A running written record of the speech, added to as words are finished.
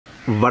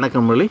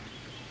வணக்கம் மகளே.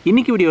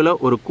 இன்னைக்கு வீடியோவில்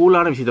ஒரு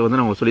கூலான விஷயத்தை வந்து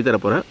நான் உங்களுக்கு சொல்லி தர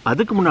போகிறேன்.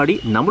 அதுக்கு முன்னாடி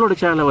நம்மளோட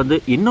சேனலை வந்து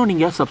இன்னும்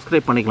நீங்கள்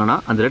சப்ஸ்கிரைப் பண்ணிக்கலாம்னா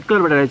அந்த ரெட்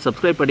கலர் பட்டனை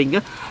சப்ஸ்கிரைப்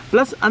பண்ணிங்க,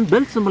 ப்ளஸ் அந்த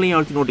பெல் சிம்பிளையும்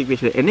அழுத்தி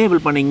நோட்டிஃபிகேஷன்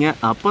எனேபிள் பண்ணிங்க.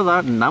 அப்போ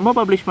தான் நம்ம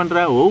பப்ளிஷ்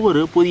பண்ணுற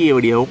ஒவ்வொரு புதிய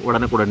வீடியோவும்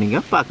உடனுக்குடன்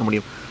நீங்கள் பார்க்க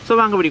முடியும். ஸோ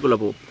வாங்க வீடியோக்குள்ளே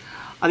போவோம்.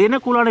 அது என்ன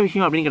கூலான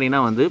விஷயம் அப்படின்னு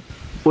கேட்டிங்கன்னா வந்து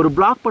ஒரு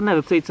பிளாக் பண்ண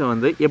வெப்சைட்ஸை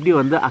வந்து எப்படி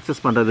வந்து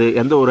அக்சஸ் பண்ணுறது,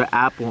 எந்த ஒரு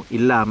ஆப்பும்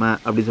இல்லாமல்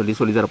அப்படின்னு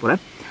சொல்லி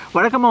தரப்போகிறேன்.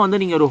 வழக்கமாக வந்து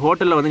நீங்கள் ஒரு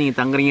ஹோட்டலில் வந்து நீங்கள்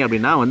தங்குறீங்க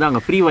அப்படின்னா வந்து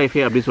அங்கே ஃப்ரீ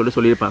வைஃபை அப்படின்னு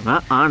சொல்லியிருப்பாங்க.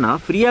 ஆனால்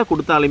ஃப்ரீயாக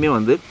கொடுத்தாலுமே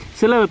வந்து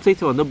சில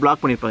வெப்சைட்ஸை வந்து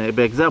பிளாக் பண்ணியிருப்பாங்க.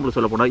 இப்போ எக்ஸாம்பிள்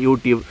சொல்ல போனால்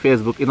யூடியூப்,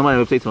 ஃபேஸ்புக் இந்த மாதிரி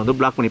வெப்சைட்ஸ் வந்து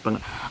பிளாக்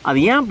பண்ணியிருப்பாங்க.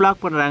 அது ஏன் பிளாக்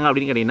பண்ணுறாங்க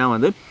அப்படின்னு கேட்டிங்கன்னா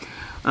வந்து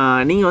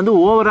நீங்கள் வந்து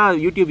ஓவராக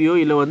யூடியூபையோ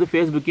இல்லை வந்து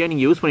ஃபேஸ்புக்கையோ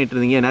நீங்கள் யூஸ் பண்ணிட்டு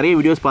இருந்தீங்க, நிறைய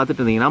வீடியோஸ்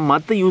பார்த்துட்டு இருந்தீங்கன்னா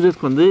மற்ற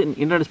யூசர்ஸ்க்கு வந்து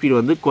இன்டர்நெட் ஸ்பீடு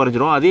வந்து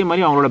குறைஞ்சிரும். அதே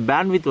மாதிரி அவங்களோட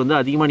பேண்ட்வித் வந்து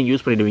அதிகமாக நீங்கள்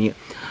யூஸ் பண்ணிடுவீங்க.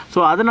 ஸோ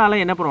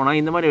அதனால் என்ன பண்ணுவோம்னா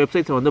இந்த மாதிரி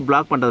வெப்சைட்ஸை வந்து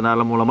பிளாக் பண்ணுறதுனால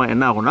மூலமாக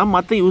என்ன ஆகும்னா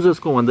மற்ற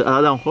யூசர்ஸ்க்கும் வந்து,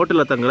 அதாவது அவங்க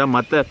ஹோட்டலில் தங்குற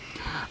மற்ற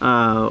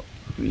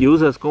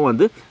யூசர்ஸ்க்கும்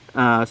வந்து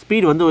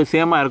ஸ்பீட் வந்து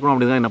சேமாக இருக்கணும்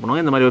அப்படின்னு தான் என்ன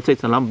பண்ணுவாங்க, இந்த மாதிரி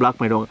வெப்சைட்ஸ் எல்லாம் பிளாக்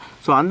பண்ணிவிடுவாங்க.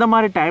 ஸோ அந்த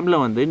மாதிரி டைமில்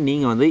வந்து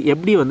நீங்கள் வந்து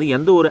எப்படி வந்து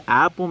எந்த ஒரு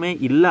ஆப்புமே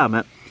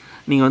இல்லாமல்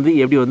நீங்கள் வந்து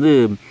எப்படி வந்து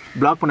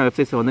பிளாக் பண்ண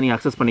வெப்சைட்ஸை வந்து நீங்கள்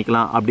அக்சஸ்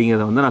பண்ணிக்கலாம்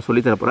அப்படிங்கிறத வந்து நான்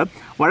சொல்லி தரப்போகிறேன்.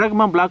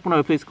 வழக்கமாக பிளாக் பண்ண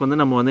வெப்சைட்ஸ்க்கு வந்து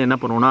நம்ம வந்து என்ன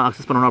பண்ணுவோம்னா,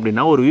 அக்சஸ் பண்ணணும்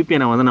அப்படின்னா ஒரு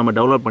VPN வந்து நம்ம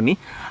டவுன்லோட் பண்ணி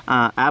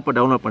ஆப்பை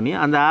டவுன்லோட் பண்ணி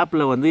அந்த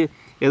ஆப்பில் வந்து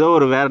ஏதோ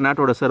ஒரு வேறு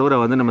நாட்டோட சர்வரை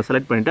வந்து நம்ம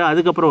செலக்ட் பண்ணிவிட்டு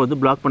அதுக்கப்புறம் வந்து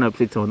பிளாக் பண்ண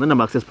வெப்சைட்ஸை வந்து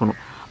நம்ம அக்சஸ் பண்ணுவோம்.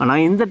 ஆனால்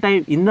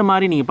இந்த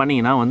மாதிரி நீங்கள்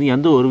பண்ணிங்கன்னா வந்து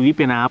எந்த ஒரு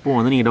VPN ஆப்பும்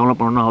வந்து நீங்கள் டவுன்லோட்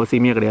பண்ணணும்னு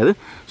அவசியமே கிடையாது.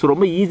 ஸோ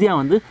ரொம்ப ஈஸியாக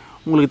வந்து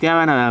உங்களுக்கு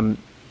தேவையான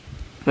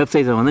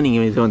வெப்சைட்ஸை வந்து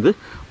நீங்கள் இதை வந்து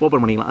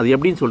ஓப்பன் பண்ணிக்கலாம். அது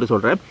எப்படின்னு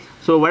சொல்கிறேன்.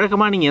 ஸோ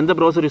வழக்கமாக நீங்கள் எந்த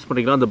ப்ரௌசர் யூஸ்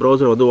பண்ணிக்கலாம் அந்த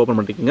ப்ரௌசர் வந்து ஓப்பன்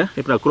பண்ணிக்கோங்க.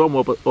 இப்போ நான் க்ரோம்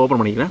ஓப்பன்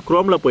பண்ணிக்கிறேன்.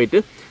 க்ரோமில் போயிட்டு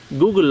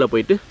கூகுளில்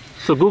போயிட்டு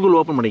கூகுள்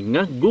ஓப்பன்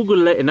பண்ணிக்கோங்க.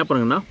 கூகுளில் என்ன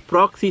பண்ணுங்கன்னா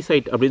ப்ராக்ஸி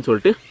சைட் அப்படின்னு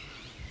சொல்லிட்டு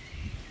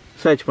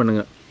சர்ச்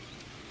பண்ணுங்கள்.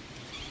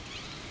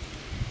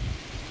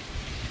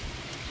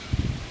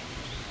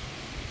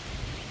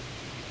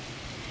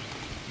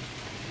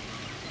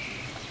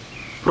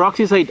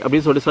 ப்ராக்ஸி சைட்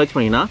அப்படின்னு சொல்லிட்டு சர்ச்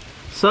பண்ணிங்கன்னா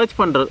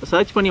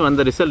சர்ச் பண்ணி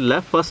வந்த ரிசல்ட்டில்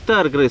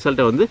ஃபஸ்ட்டாக இருக்கிற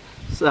ரிசல்ட்டை வந்து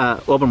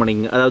ஓப்பன்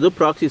பண்ணிக்கங்க. அதாவது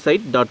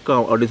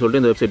proxysite.com அப்படின்னு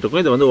சொல்லிட்டு இந்த வெப்சைட்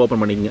இருக்கும். இதை வந்து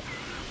ஓப்பன் பண்ணிக்கங்க.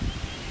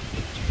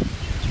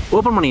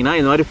 ஓப்பன் பண்ணிங்கன்னா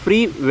இந்த மாதிரி ஃப்ரீ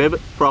வெப்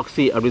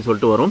ப்ராக்ஸி அப்படின்னு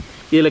சொல்லிட்டு வரும்.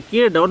 இதில்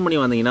கீழே டவுன் பண்ணி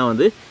வந்தீங்கன்னா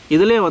வந்து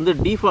இதிலே வந்து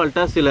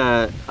டிஃபால்ட்டாக சில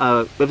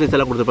வெப்சைட்ஸ்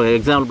எல்லாம் கொடுத்துருப்பாங்க.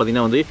 எக்ஸாம்பிள்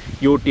பார்த்தீங்கன்னா வந்து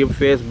யூடியூப்,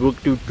 ஃபேஸ்புக்,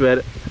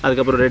 ட்விட்டர்,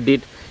 அதுக்கப்புறம்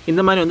ரெட்டிட்,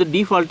 இந்த மாதிரி வந்து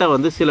டிஃபால்ட்டாக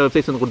வந்து சில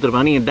வெப்சைட்ஸ் வந்து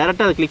கொடுத்துருப்பாங்க. நீங்கள்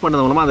டேரெக்டாக அதை கிளிக்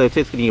பண்ணுறது மூலமாக அந்த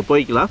வெப்சைட்ஸ்க்கு நீங்கள்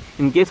போய்க்கலாம்.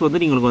 இன்கேஸ்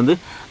வந்து உங்களுக்கு வந்து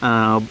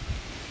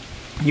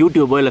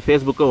யூடியூபோ இல்லை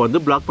ஃபேஸ்புக்கோ வந்து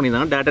பிளாக்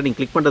பண்ணியிருந்தாங்க, டேட்டா நீங்கள்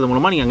கிளிக் பண்ணுறது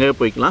மூலமாக நீங்கள் அங்கேயே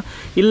போய்க்கலாம்.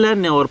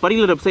 இல்லை ஒரு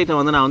பர்டிகுலர் வெப்சைட்டை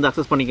வந்து நான் வந்து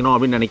அக்சஸ் பண்ணிக்கணும்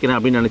அப்படின்னு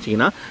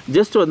நினச்சிங்கன்னா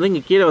ஜஸ்ட் வந்து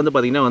இங்கே கீழே வந்து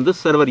பார்த்தீங்கன்னா வந்து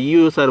சர்வர்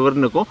EU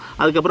சர்வர்னு இருக்கும்.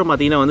 அதுக்கப்புறம்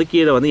பார்த்தீங்கன்னா வந்து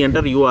கீழே வந்து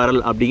என்டர் URL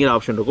அப்படிங்கிற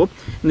ஆப்ஷன் இருக்கும்.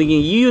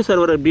 நீங்கள் EU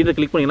சர்வர் அப்படின்ற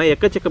கிளிக் பண்ணிங்கன்னா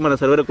எக்கச்சக்கமான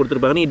சர்வரை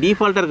கொடுத்துருப்பாங்க. நீங்கள்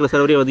டிஃபால்ட்டாக இருக்கிற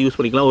சர்வரை வந்து யூஸ்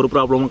பண்ணிக்கலாம், ஒரு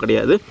ப்ராப்ளமும்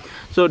கிடையாது.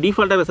 ஸோ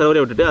டிஃபால்ட்டாக இருக்கிற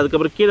சர்வரை விட்டுட்டு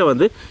அதுக்கப்புறம் கீழே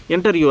வந்து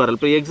என்டர் URL.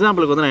 இப்போ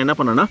எக்ஸாம்பிளுக்கு வந்து நான் என்ன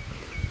பண்ணேன்னா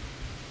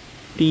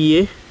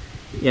TAMILROCKERS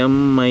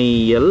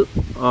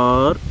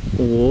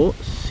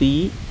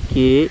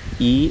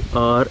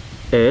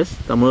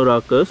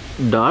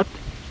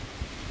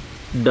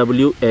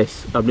tamilrockers.ws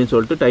அப்படின்னு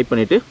சொல்லிட்டு டைப்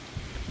பண்ணிவிட்டு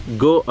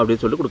கோ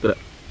அப்படின்னு சொல்லிட்டு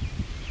கொடுக்குறேன்.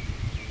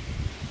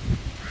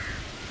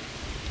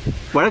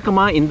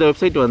 வழக்கமாக இந்த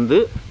வெப்சைட் வந்து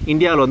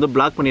இந்தியாவில் வந்து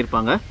பிளாக்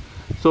பண்ணியிருப்பாங்க.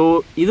 ஸோ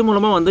இது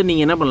மூலமாக வந்து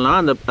நீங்கள் என்ன பண்ணலாம்,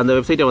 அந்த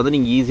வெப்சைட்டை வந்து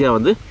நீங்கள் ஈஸியாக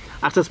வந்து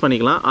அக்சஸ்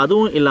பண்ணிக்கலாம்.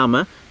 அதுவும்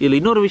இல்லாமல் இதில்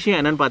இன்னொரு விஷயம்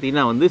என்னென்னு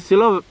பார்த்தீங்கன்னா வந்து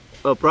சில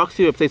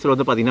ப்ராக்ஸி வெப்சைட்ஸில்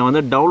வந்து பார்த்தீங்கன்னா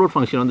வந்து டவுன்லோட்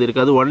ஃபங்க்ஷன் வந்து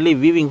இருக்காது, ஒன்லி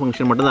வியூவிங்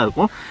ஃபங்க்ஷன் மட்டும் தான்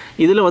இருக்கும்.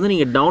 இதில் வந்து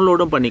நீங்கள்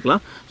டவுன்லோடும்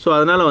பண்ணிக்கலாம். ஸோ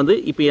அதனால் வந்து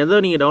இப்போ எதை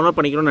நீங்கள் டவுன்லோட்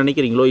பண்ணிக்கணும்னு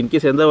நினைக்கிறீங்களோ,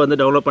 இன்கேஸ் எந்த வந்து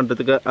டவுன்லோட்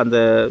பண்ணுறதுக்கு அந்த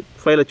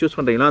ஃபைலை சூஸ்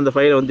பண்ணுறீங்களோ அந்த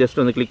ஃபைலை வந்து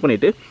ஜஸ்ட் வந்து கிளிக்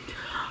பண்ணிவிட்டு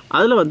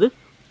அதில் வந்து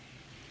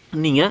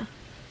நீங்கள்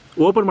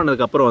ஓப்பன்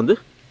பண்ணதுக்கப்புறம் வந்து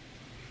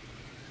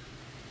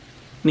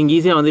நீங்கள்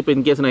ஈஸியாக வந்து இப்போ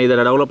இன்கேஸ் நான்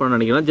இதை டெவலப் பண்ண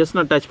நினைக்கிறேன், ஜஸ்ட்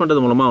நான் டச்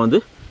பண்ணுறது மூலமாக வந்து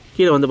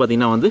கீழே வந்து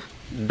பார்த்திங்கன்னா வந்து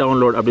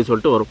டவுன்லோட் அப்படின்னு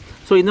சொல்லிட்டு வரும்.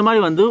 ஸோ இந்த மாதிரி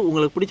வந்து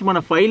உங்களுக்கு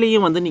பிடிச்சமான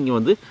ஃபைலையும் வந்து நீங்கள்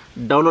வந்து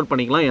டவுன்லோட்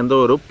பண்ணிக்கலாம் எந்த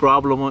ஒரு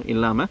ப்ராப்ளமும்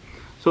இல்லாமல்.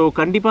 ஸோ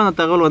கண்டிப்பாக அந்த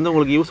தகவல் வந்து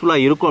உங்களுக்கு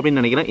யூஸ்ஃபுல்லாக இருக்கும் அப்படின்னு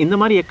நினைக்கிறேன். இந்த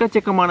மாதிரி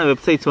எக்கச்சக்கமான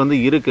வெப்சைட்ஸ் வந்து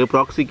இருக்குது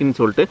ப்ராக்ஸிக்குன்னு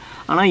சொல்லிட்டு.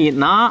 ஆனால்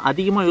நான்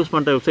அதிகமாக யூஸ்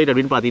பண்ணுற வெப்சைட்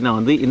அப்படின்னு பார்த்தீங்கன்னா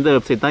வந்து இந்த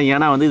வெப்சைட் தான்.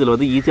 ஏன்னா வந்து இதில்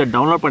வந்து ஈஸியாக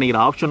டவுன்லோட் பண்ணிக்கிற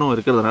ஆப்ஷனும்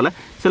இருக்கிறதுனால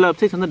சில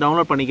வெப்சைட்ஸ் வந்து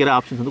டவுன்லோட் பண்ணிக்கிற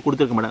ஆப்ஷன்ஸ் வந்து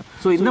கொடுத்துருக்க மாட்டாங்க.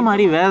 ஸோ இந்த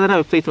மாதிரி வேறு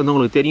வெப்சைட்ஸ் வந்து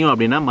உங்களுக்கு தெரியும்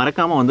அப்படின்னா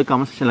மறக்காமல் வந்து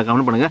கமெண்ட் செக்ஷனில்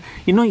கமெண்ட் பண்ணுங்கள்.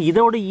 இன்னும்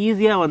இதோட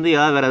ஈஸியாக வந்து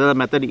வேறு ஏதாவது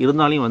மெத்தட்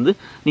இருந்தாலும் வந்து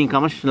நீங்கள்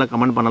கமெண்ட் செக்ஷனில்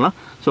கமெண்ட் பண்ணலாம்.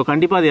 ஸோ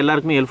கண்டிப்பாக அது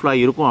எல்லாருக்குமே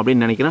ஹெல்ப்ஃபுல்லாக இருக்கும்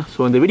அப்படின்னு நினைக்கிறேன். ஸோ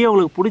இந்த வீடியோ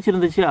உங்களுக்கு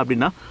பிடிச்சிருந்துச்சு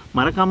அப்படின்னா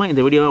மறக்காமல்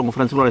இந்த வீடியோவை உங்கள்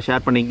ஃப்ரெண்ட்ஸுங்களோட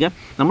ஷேர் பண்ணிக்கங்க.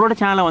 நம்மளோட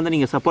சேனலை வந்து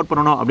நீங்கள் சப்போர்ட்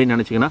பண்ணணும் அப்படின்னு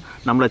நினச்சிங்கன்னா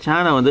நம்மளோட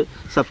சேனலை வந்து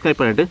சப்ஸ்கிரைப்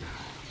பண்ணிவிட்டு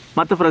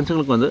மற்ற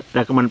ஃப்ரெண்ட்ஸுங்களுக்கு வந்து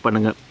ரெக்கமெண்ட்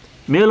பண்ணுங்கள்.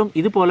 மேலும்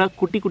இது போல்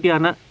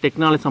குட்டியான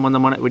டெக்னாலஜி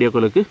சம்மந்தமான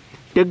வீடியோக்களுக்கு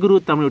டெக் குரு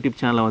தமிழ் யூடியூப்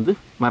சேனலை வந்து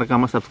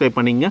மறக்காமல் சப்ஸ்கிரைப்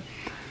பண்ணிங்க.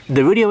 இந்த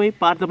வீடியோவை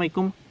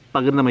பார்த்தமைக்கும்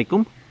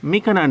பகிர்ந்தமைக்கும்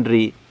மிக்க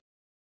நன்றி.